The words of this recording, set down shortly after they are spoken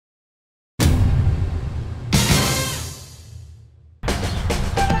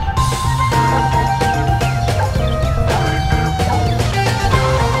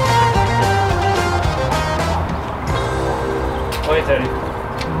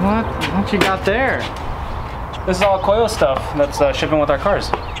What you got there? This is all Koyo stuff that's shipping with our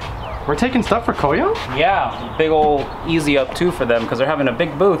cars. We're taking stuff for Koyo? Yeah, big old easy up too for them because they're having a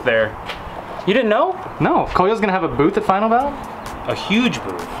big booth there. You didn't know? No, Koyo's gonna have a booth at Final Bout? A huge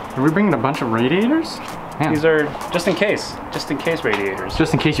booth. Are we bringing a bunch of radiators? Man. These are just in case radiators.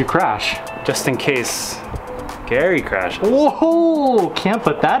 Just in case you crash. Just in case Gary crashes. Whoa! Can't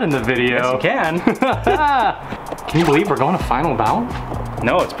put that in the video. Yes, you can. Can you believe we're going to Final Bout?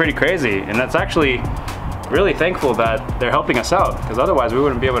 No, it's pretty crazy, and that's actually really thankful that they're helping us out, because otherwise we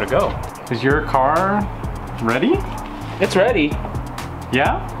wouldn't be able to go. Is your car ready? It's ready.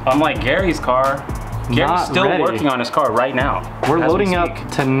 Yeah? Unlike Gary's car. Gary's still working on his car right now. We're loading up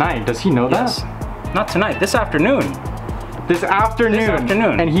tonight. Does he know that? Not tonight, this afternoon. This afternoon? This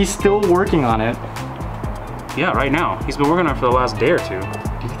afternoon. And he's still working on it? Yeah, right now. He's been working on it for the last day or two.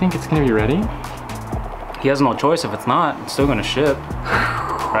 Do you think it's gonna be ready? He has no choice. If it's not, it's still gonna ship.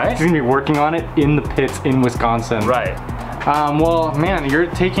 Right? He's gonna be working on it in the pits in Wisconsin. Right. Well, man, you're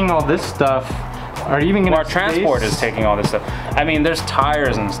taking all this stuff. Are you even gonna Our transport is taking all this stuff. I mean, there's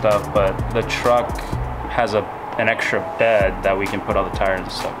tires and stuff, but the truck has an extra bed that we can put all the tires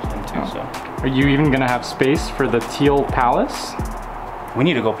and stuff into, so. Are you even gonna have space for the Teal Palace? We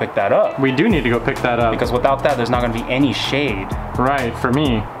need to go pick that up. We do need to go pick that up. Because without that, there's not gonna be any shade. Right, for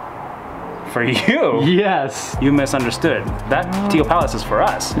me. For you? Yes. You misunderstood. That Teal Palace is for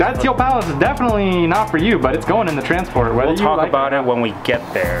us. That Teal Palace is definitely not for you, but it's going in the transport. We'll talk about it when we get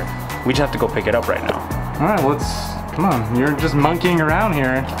there. We just have to go pick it up right now. All right, come on. You're just monkeying around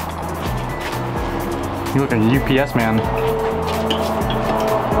here. You look like a UPS man.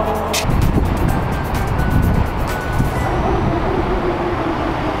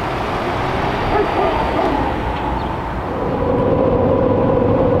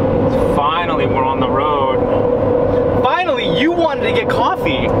 Finally, we're on the road. Finally, you wanted to get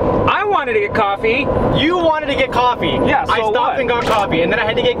coffee. I wanted to get coffee. You wanted to get coffee. Yeah, so I stopped and got coffee, and then I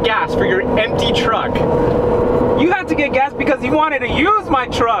had to get gas for your empty truck. You had to get gas because you wanted to use my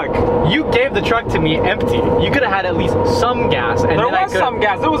truck. You gave the truck to me empty. You could have had at least some gas. And there was some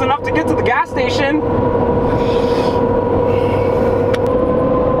gas. There was enough to get to the gas station.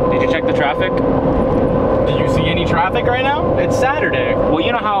 Did you check the traffic? Do you see any traffic right now? It's Saturday. Well,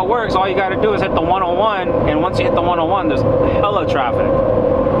 you know how it works. All you got to do is hit the 101, and once you hit the 101, there's hella traffic.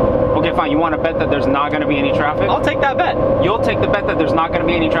 Okay, fine. You want to bet that there's not going to be any traffic? I'll take that bet. You'll take the bet that there's not going to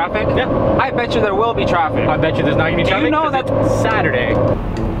be any traffic? Yeah. I bet you there will be traffic. I bet you there's not going to be traffic. Do you know that it's Saturday?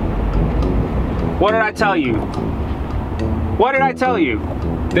 What did I tell you? What did I tell you?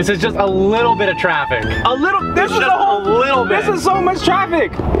 This is just a little bit of traffic. A little? This is a little bit. This is so much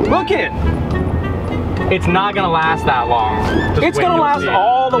traffic. Look it. It's not gonna last that long. It's gonna last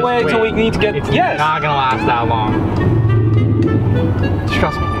all the way until we need to get. It's not gonna last that long. Just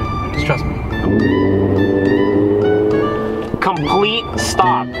trust me. Just trust me. Complete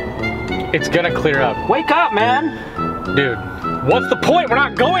stop. It's gonna clear up. Wake up, man. Dude, what's the point? We're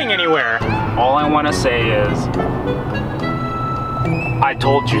not going anywhere. All I want to say is, I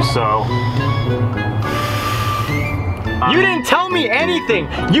told you so. You didn't tell me anything.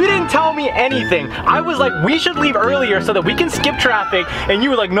 You didn't tell me anything. I was like, we should leave earlier so that we can skip traffic. And you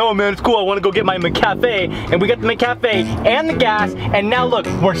were like, no, man, it's cool. I want to go get my McCafe. And we got the McCafe and the gas. And now look,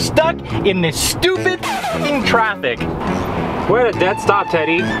 we're stuck in this stupid f***ing traffic. We're at a dead stop,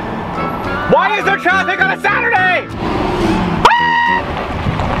 Teddy. Why is there traffic on a Saturday?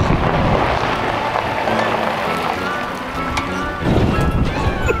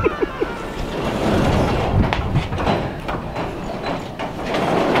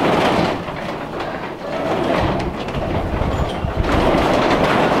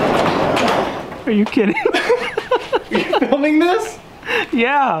 Are you kidding? Are you filming this?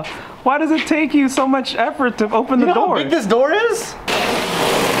 Yeah. Why does it take you so much effort to open the door? You know how big this door is?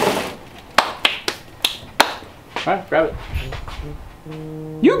 Alright, grab it.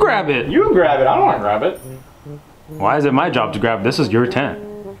 You grab it. You grab it. I don't want to grab it. Why is it my job to grab? This is your tent.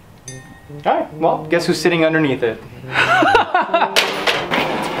 Alright, well, guess who's sitting underneath it? Aren't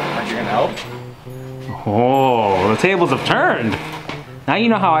you gonna help? Oh, the tables have turned. Now you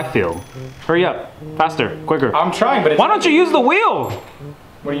know how I feel. Hurry up. Faster. Quicker. I'm trying, but it's... Why don't you use the wheel?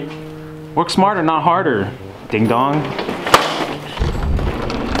 What are you... Work smarter, not harder. Ding dong.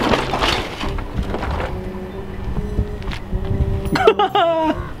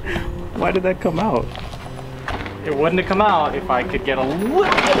 Why did that come out? It wouldn't have come out if I could get a little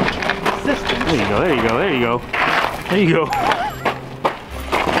assistance. There you go, there you go, there you go. There you go.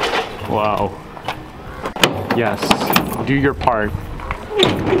 Wow. Yes, do your part.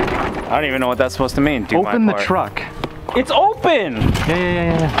 I don't even know what that's supposed to mean. Open the truck. It's open!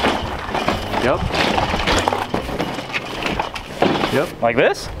 Yeah. Yep. Like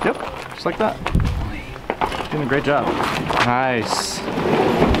this? Yep. Just like that. Doing a great job. Nice.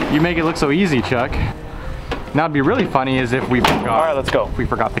 You make it look so easy, Chuck. Now it'd be really funny is if we forgot. All right, let's go. If we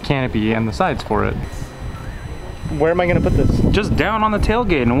forgot the canopy and the sides for it. Where am I gonna put this? Just down on the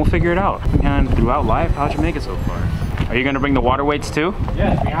tailgate and we'll figure it out. And throughout life, how'd you make it so far? Are you gonna bring the water weights too?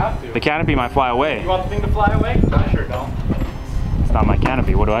 Yes, we have to. The canopy might fly away. You want the thing to fly away? I sure don't. It's not my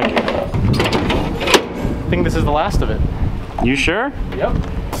canopy, what do I care? I think this is the last of it. You sure? Yep.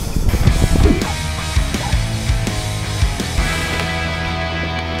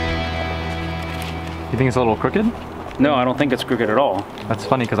 You think it's a little crooked? No, I don't think it's crooked at all. That's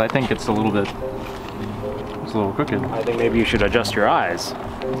funny because I think it's a little bit. It's a little crooked. I think maybe you should adjust your eyes.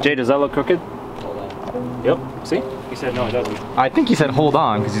 Jay, does that look crooked? Yep. See? He said no, it doesn't. I think he said hold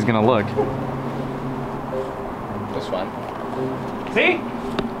on because he's gonna look. That's fine. See?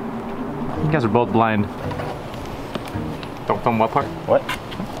 You guys are both blind. Don't film what part? What?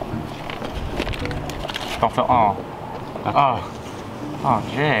 Don't film. Oh. Oh. Oh,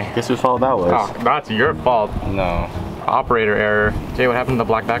 Jay. Guess whose fault that was? Oh, that's your fault. No. Operator error. Jay, what happened to the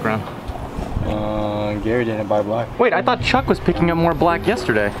black background? Gary didn't buy black. Wait, I thought Chuck was picking up more black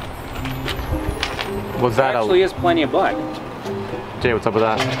yesterday. Was that Actually is plenty of black. Jay, what's up with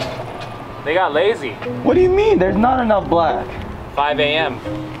that? They got lazy. What do you mean? There's not enough black. 5 a.m.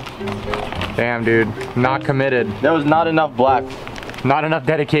 Damn, dude. Not committed. There was not enough black. Not enough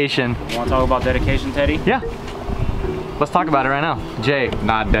dedication. You want to talk about dedication, Teddy? Yeah. Let's talk about it right now. Jay,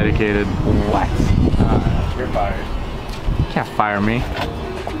 not dedicated. What? You're fired. Can't fire me.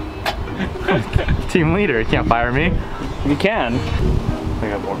 Team leader, you can't fire me. You can. I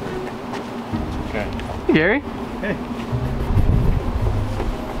got more. Okay. Hey, Gary. Hey.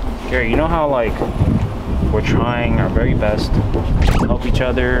 Gary, you know how like we're trying our very best to help each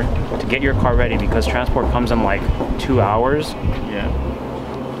other to get your car ready because transport comes in like 2 hours? Yeah.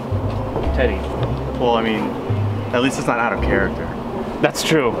 Teddy. Well, I mean, at least it's not out of character. That's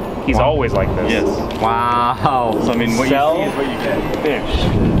true. He's always like this. Yes. Wow. So I mean, what Sell you see is what you get.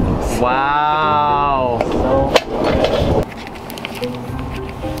 fish. Wow.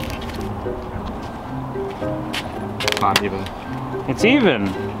 Not even. It's even.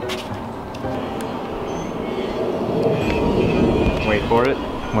 Wait for it.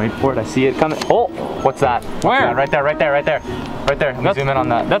 Wait for it. I see it coming. Oh, what's that? Where? Yeah, right there, right there, right there. Right there. Let me zoom in on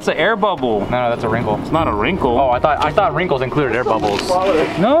that. That's an air bubble. No, that's a wrinkle. It's not a wrinkle. Oh, I thought wrinkles included air bubbles.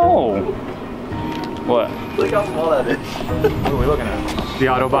 No. What? Look how small that is. What are we looking at? The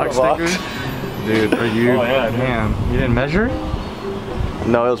Autobox stickers? Dude, are you? Oh, yeah, dude. Man, you didn't measure?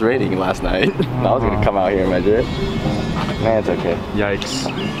 No, it was raining last night. I was gonna come out here and measure it. Man, it's okay. Yikes.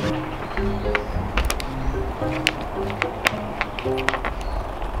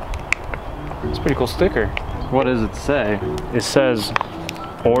 It's a pretty cool sticker. What does it say? It says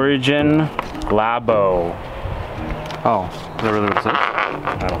Origin Labo. Oh, is that really what it says?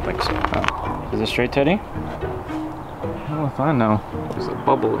 I don't think so. Oh. Is it straight, Teddy? Well, if I know. There's a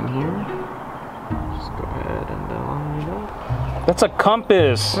bubble in here. Just go ahead and line it up. That's a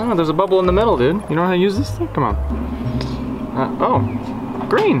compass. Oh, there's a bubble in the middle, dude. You know how to use this thing? Come on. Oh,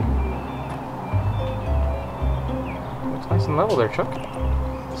 green. Looks nice and level there, Chuck.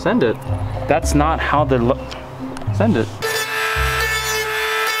 Send it. That's not how they're Send it.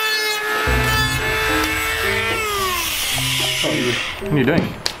 What are you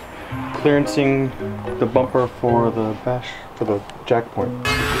doing? Clearancing the bumper for the bash, for the jack point.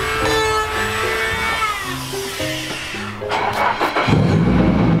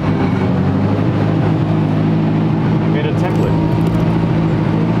 Made a template.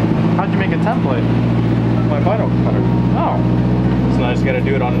 How'd you make a template? My vinyl cutter. Oh. So now I just gotta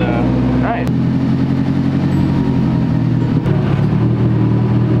do it on the... Right.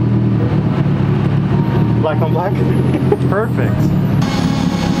 Black on black? Perfect.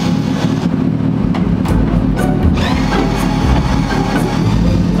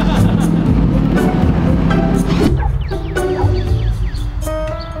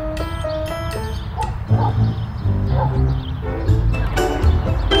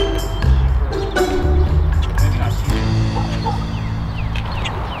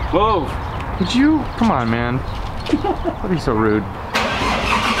 Whoa! Did you? Come on, man. Don't be so rude.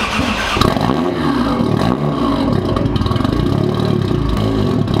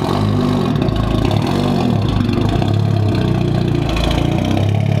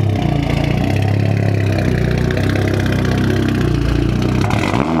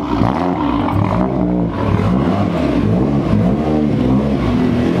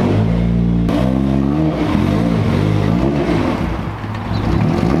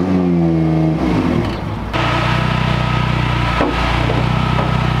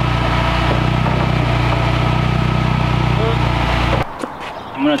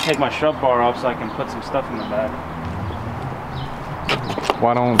 take my shrub bar off so I can put some stuff in the back.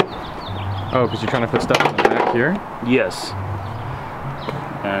 Why don't... Oh, because you're trying to put stuff in the back here? Yes.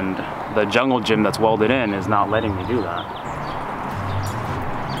 And the jungle gym that's welded in is not letting me do that.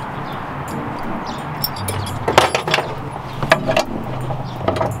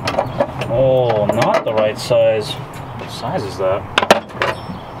 Oh, not the right size. What size is that?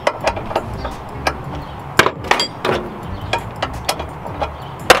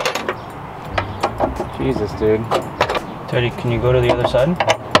 Jesus, dude. Teddy, can you go to the other side?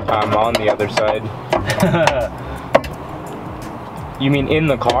 I'm on the other side. You mean in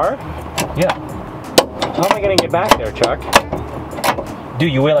the car? Yeah. How am I gonna get back there, Chuck?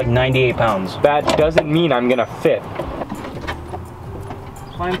 Dude, you weigh like 98 pounds. That doesn't mean I'm gonna fit.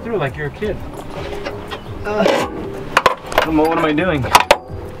 Climb through like you're a kid. What am I doing?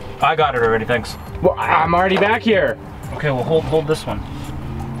 I got it already, thanks. Well, I'm already back here. Okay, well hold this one.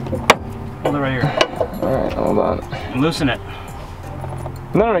 Hold it right here. Alright, hold on. And loosen it.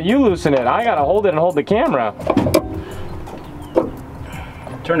 No, you loosen it. I gotta hold it and hold the camera.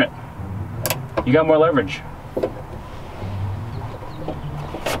 Turn it. You got more leverage.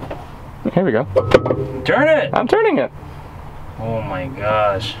 Here we go. Turn it! I'm turning it. Oh my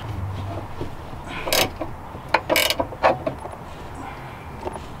gosh.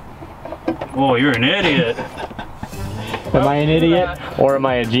 Oh, you're an idiot. Am I an idiot or am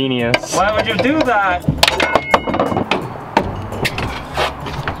I a genius? Why would you do that?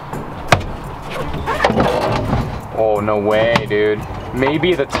 Oh, no way, dude.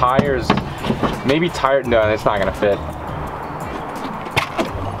 Maybe the tires, no, it's not gonna fit.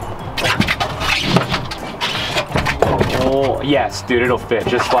 Oh, yes, dude, it'll fit.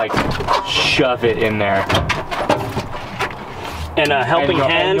 Just like shove it in there. And a helping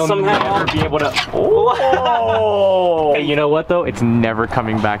hand you'll somehow? never be able to. Oh! Hey, you know what though? It's never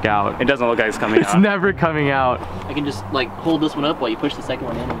coming back out. It doesn't look like it's coming It's out. never coming out. I can just like hold this one up while you push the second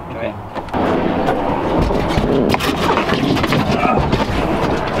one in. Okay.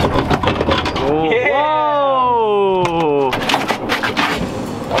 Whoa!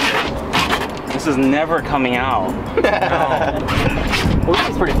 This is never coming out. Oh, this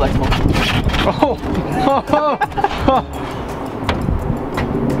is pretty flexible.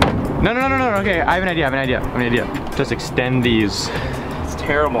 No, okay, I have an idea, Just extend these. It's a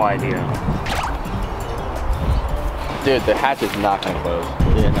terrible idea. Dude, the hatch is not gonna close.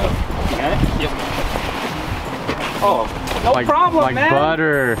 Yeah, no. You got it? Yep. Oh, no problem, like man.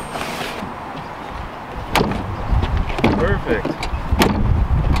 Butter. Perfect.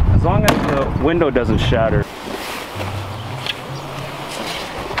 As long as the window doesn't shatter.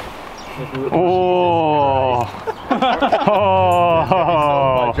 Oh.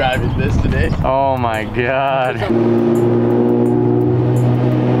 Oh. Driving this today. Oh my God.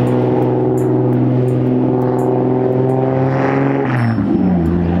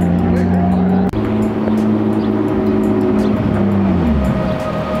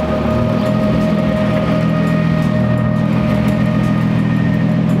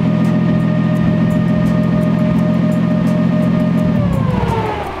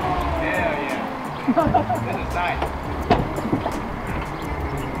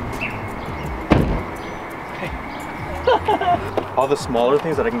 All the smaller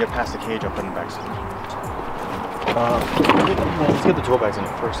things that I can get past the cage, I'll put in the back seat. Let's get the tool bags in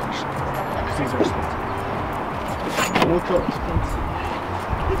it first, actually. Because these are expensive. Mucho expensive.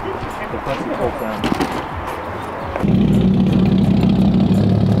 The plastic cold down.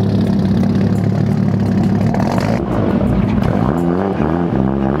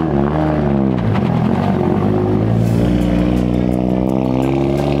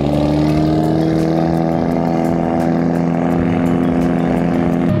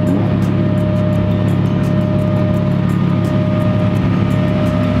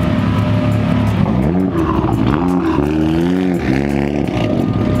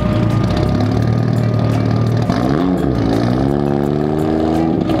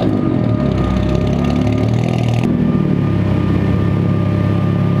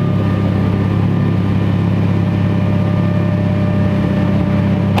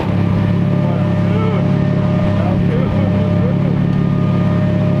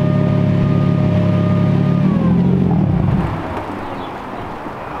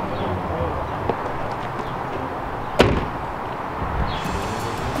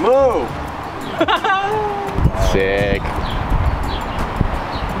 Move! Sick.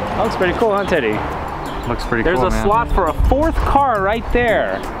 That looks pretty cool, huh, Teddy? Looks pretty There's cool, a man. slot for a fourth car right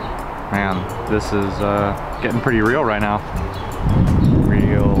there. Man, this is getting pretty real right now.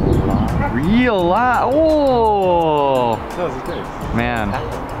 Real life. Oh! That was good. Man,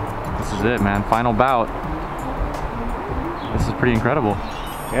 is it, man. Final bout. This is pretty incredible.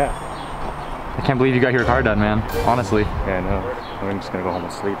 Yeah. I can't believe you got your car done, man. Honestly. Yeah, I know. I'm just gonna go home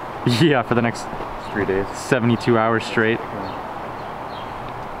and sleep. Yeah, for the next 3 days. 72 hours straight.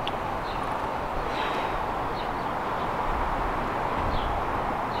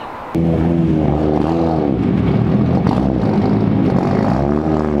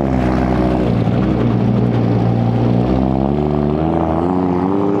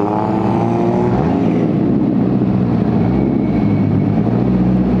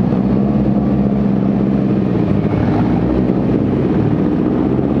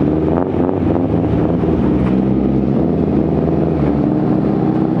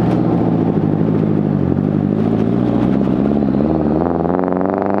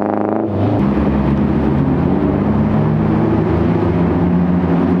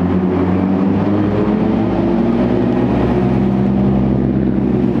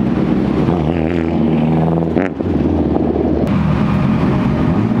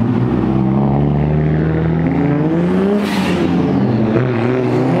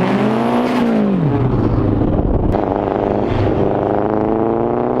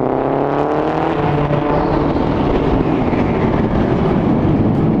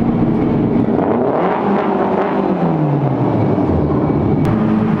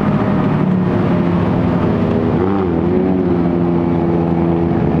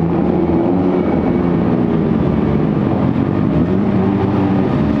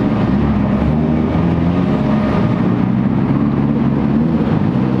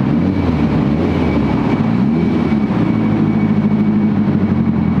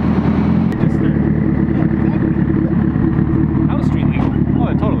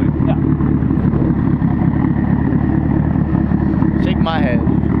 My head.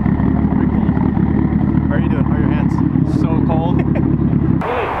 How are you doing? How are your hands? So cold.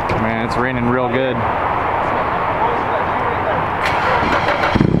 Man, it's raining real good.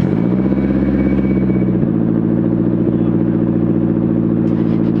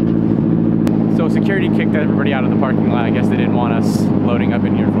 So security kicked everybody out of the parking lot. I guess they didn't want us loading up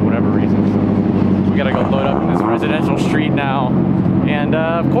in here for whatever reason. So we gotta go load up in this residential street now. And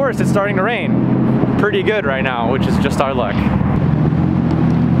of course, it's starting to rain. Pretty good right now, which is just our luck.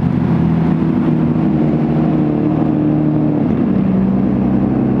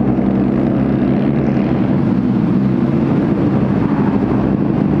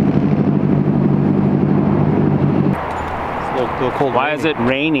 Cold. Why is it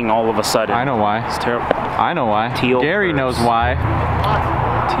raining all of a sudden? I know why. It's terrible. I know why. Teal Gary curves. knows why.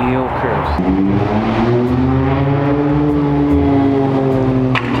 Teal curves.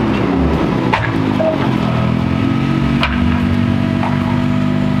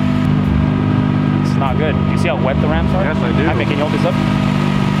 It's not good. You see how wet the ramps are? Yes, I do. Hi, can you hold this up?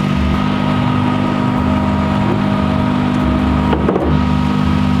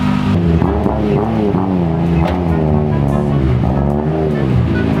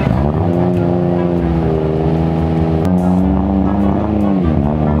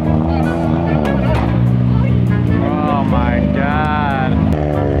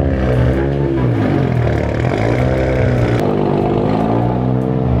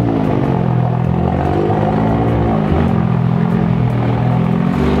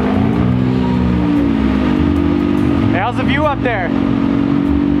 How's the view up there? It's, you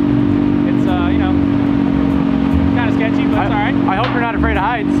know, kind of sketchy, but it's alright. I hope you're not afraid of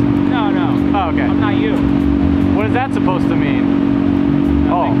heights. No, no. Oh, okay. I'm not you. What is that supposed to mean?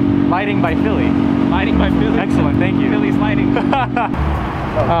 Nothing. Oh, lighting by Philly. Lighting by Philly. Excellent, thank you. Philly's lighting.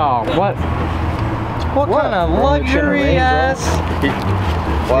 Oh, what? What kind of luxury ass?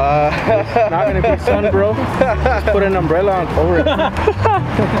 What? Not gonna be sun, bro. Just put an umbrella on over it.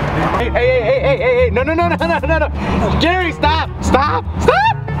 Hey, no, Gary, stop.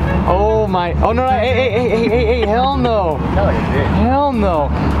 Oh my, oh no, hey, hell no. Hell no.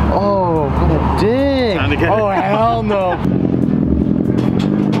 Oh, what a dick. Oh, hell no.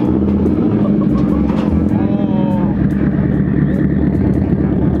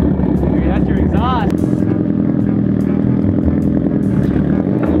 Hey, that's your exhaust.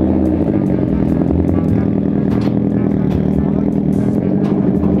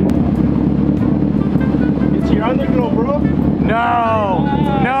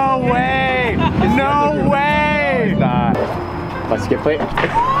 No way! No way! My skip plate?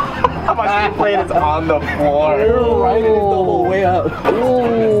 My skip plate is on the floor. We were riding it the whole way up.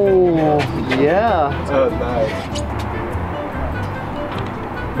 Ooh, yeah. Oh, nice.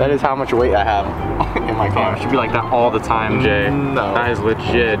 That is how much weight I have in my Oh, car. it should be like that all the time, Jay. No. That is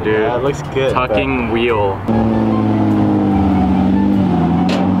legit, dude. Yeah, it looks good. Tucking wheel.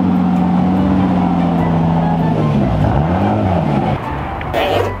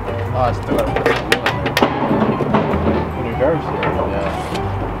 Oh, I still gotta put that wheel in there. In reverse. Yeah.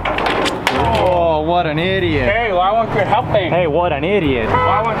 Oh, what an idiot. Hey, why won't you help me? Hey, what an idiot.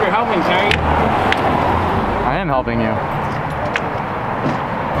 Why won't you help me, Terry? I am helping you.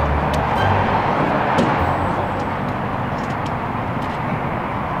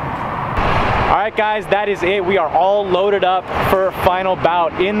 Alright guys, that is it. We are all loaded up for final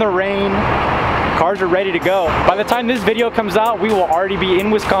bout in the rain. Cars are ready to go. By the time this video comes out, we will already be in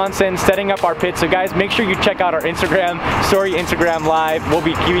Wisconsin setting up our pit. So guys, make sure you check out our Instagram story, Instagram live. We'll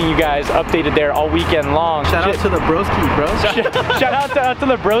be keeping you guys updated there all weekend long. Shout out to the broski, bro. Shout out to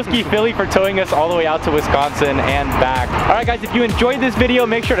the broski Philly for towing us all the way out to Wisconsin and back. All right guys, if you enjoyed this video,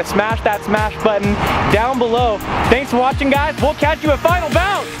 make sure to smash that smash button down below. Thanks for watching guys. We'll catch you at final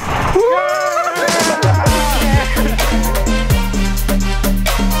bout. Woo!